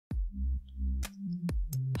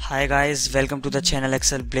Hi guys, welcome to the channel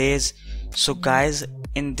Excel Blaze. So guys,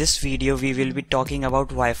 in this video we will be talking about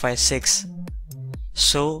Wi-Fi 6.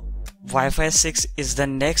 So Wi-Fi 6 is the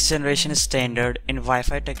next generation standard in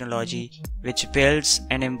Wi-Fi technology which builds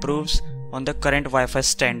and improves on the current Wi-Fi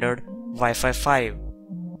standard Wi-Fi 5.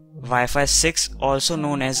 Wi-Fi 6, also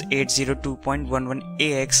known as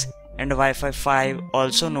 802.11ax, and Wi-Fi 5,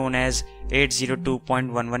 also known as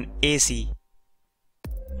 802.11ac.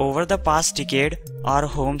 Over the past decade, our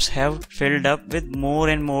homes have filled up with more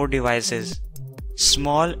and more devices,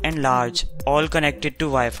 small and large, all connected to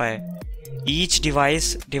Wi-Fi. Each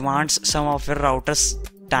device demands some of your router's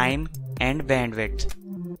time and bandwidth,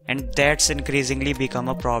 and that's increasingly become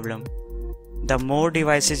a problem. The more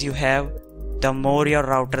devices you have, the more your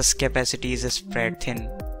router's capacity is spread thin.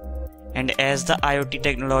 And as the IoT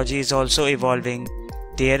technology is also evolving,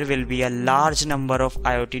 there will be a large number of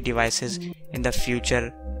IoT devices in the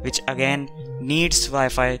future which again needs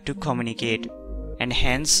Wi-Fi to communicate, and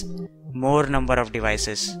hence more number of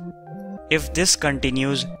devices. If this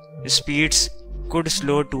continues, speeds could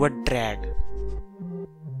slow to a drag.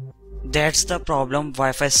 That's the problem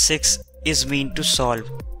Wi-Fi 6 is meant to solve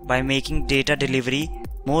by making data delivery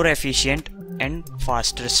more efficient and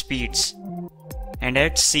faster speeds. And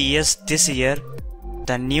at CES this year,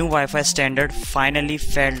 the new Wi-Fi standard finally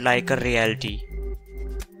felt like a reality.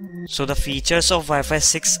 So the features of Wi-Fi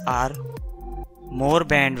 6 are more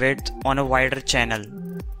bandwidth on a wider channel,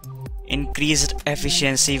 increased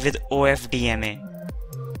efficiency with OFDMA,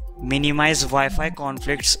 minimize Wi-Fi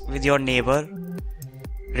conflicts with your neighbor,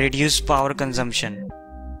 reduce power consumption.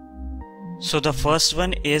 So the first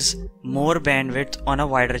one is more bandwidth on a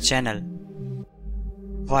wider channel.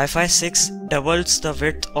 Wi-Fi 6 doubles the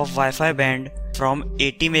width of Wi-Fi band from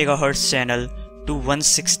 80 MHz channel to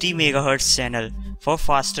 160 MHz channel for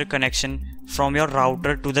faster connection from your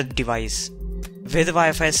router to the device. With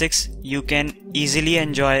Wi-Fi 6, you can easily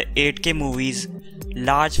enjoy 8K movies,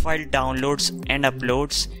 large file downloads and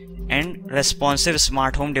uploads, and responsive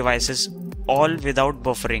smart home devices, all without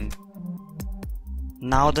buffering.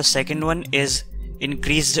 Now the second one is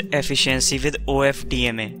increased efficiency with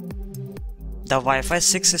OFDMA. The Wi-Fi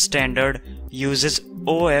 6 standard uses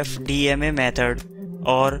OFDMA method,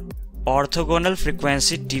 or orthogonal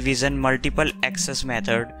frequency division multiple access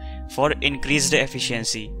method, for increased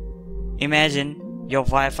efficiency. Imagine your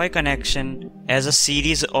Wi-Fi connection as a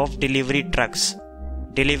series of delivery trucks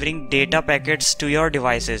delivering data packets to your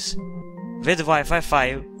devices. With Wi-Fi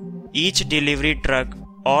 5, each delivery truck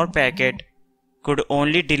or packet could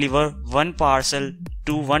only deliver one parcel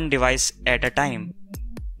to one device at a time.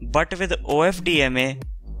 But with OFDMA,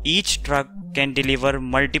 each truck can deliver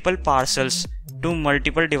multiple parcels to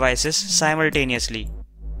multiple devices simultaneously.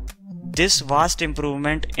 This vast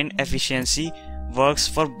improvement in efficiency works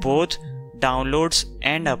for both downloads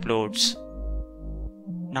and uploads.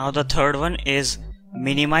 Now the third one is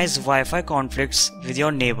minimize Wi-Fi conflicts with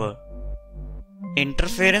your neighbor.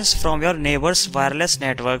 Interference from your neighbor's wireless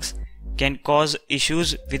networks can cause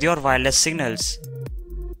issues with your wireless signals.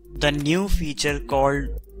 The new feature called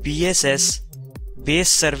BSS, Base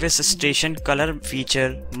Service Station Color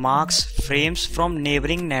feature, marks frames from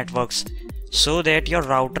neighboring networks so that your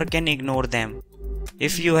router can ignore them.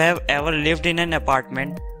 If you have ever lived in an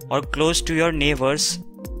apartment or close to your neighbors,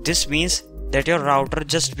 this means that your router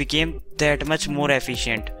just became that much more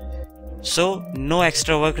efficient. So no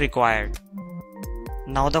extra work required.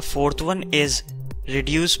 Now the fourth one is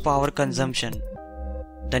reduce power consumption.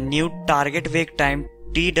 The new target wake time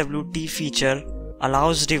TWT feature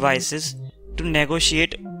allows devices to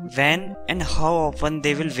negotiate when and how often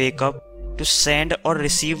they will wake up to send or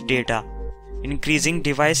receive data, increasing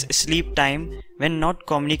device sleep time when not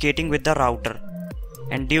communicating with the router.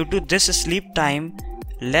 And due to this sleep time,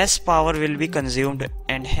 less power will be consumed,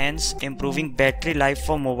 and hence improving battery life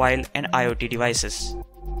for mobile and IoT devices.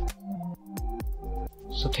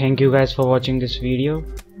 So thank you guys for watching this video,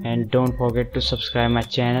 and don't forget to subscribe my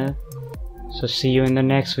channel. So see you in the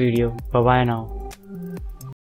next video. Bye bye now.